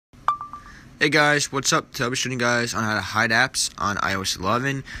Hey guys, what's up? Troubleshooting guys on how to hide apps on iOS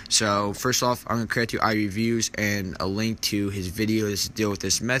 11. So first off, I'm going to create 2 iReviews, and a link to his video to deal with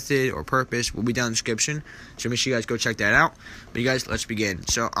this method or purpose will be down in the description. So make sure you guys go check that out. But you guys, let's begin.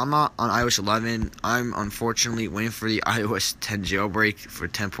 So I'm not on iOS 11. I'm unfortunately waiting for the iOS 10 jailbreak for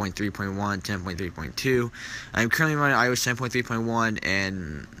 10.3.1, 10.3.2. I'm currently running iOS 10.3.1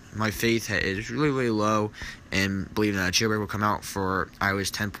 and my faith is really, really low and believing that a jailbreak will come out for iOS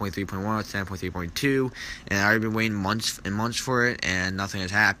 10.3.1 or 10.3.2, and I've already been waiting months and months for it, and nothing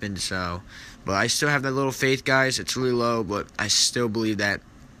has happened. So, but I still have that little faith, guys. It's really low, but I still believe that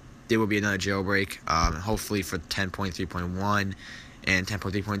there will be another jailbreak, hopefully for 10.3.1 and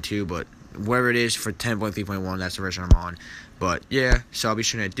 10.3.2, but whatever it is for 10.3.1, that's the version I'm on. But yeah, so I'll be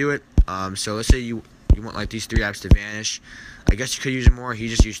sure to do it. So let's say you want like these 3 apps to vanish. I guess you could use more. He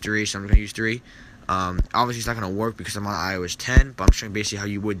just used 3, so I'm going to use 3. Obviously, it's not going to work because I'm on iOS 10, but I'm showing basically how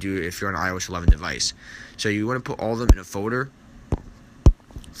you would do it if you're on an iOS 11 device. So you want to put all of them in a folder,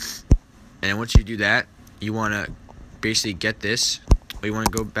 and then once you do that, you want to basically get this. Or you want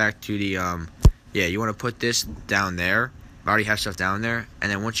to go back to the, you want to put this down there. I already have stuff down there, and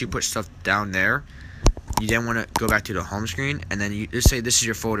then once you put stuff down there, you then want to go back to the home screen, and then you just say this is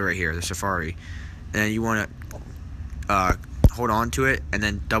your folder right here, the Safari, and then you want to hold on to it, and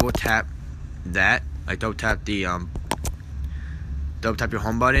then double tap that, like double tap your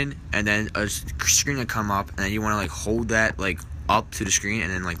home button, and then a screen will come up, and then you want to like hold that like up to the screen,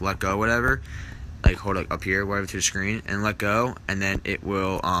 and then like let go, whatever, like hold it up here, whatever, to the screen, and let go, and then it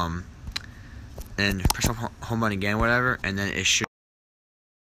will and press home button again, whatever, and then it should.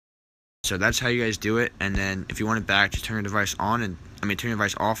 So that's how you guys do it. And then if you want it back, just turn your device on, and turn your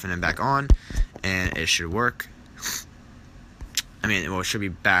device off and then back on, and it should work. It should be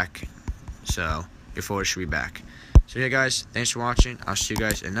back. So your folder should be back. So yeah, guys, thanks for watching. I'll see you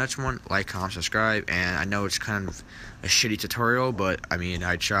guys in the next one. Like, comment, subscribe. And I know it's kind of a shitty tutorial, but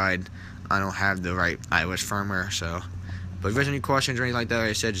I tried. I don't have the right iOS firmware, so. But if you guys have any questions or anything like that, like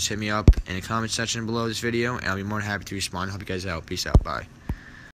I said, just hit me up in the comment section below this video, and I'll be more than happy to respond. Help you guys out. Peace out. Bye.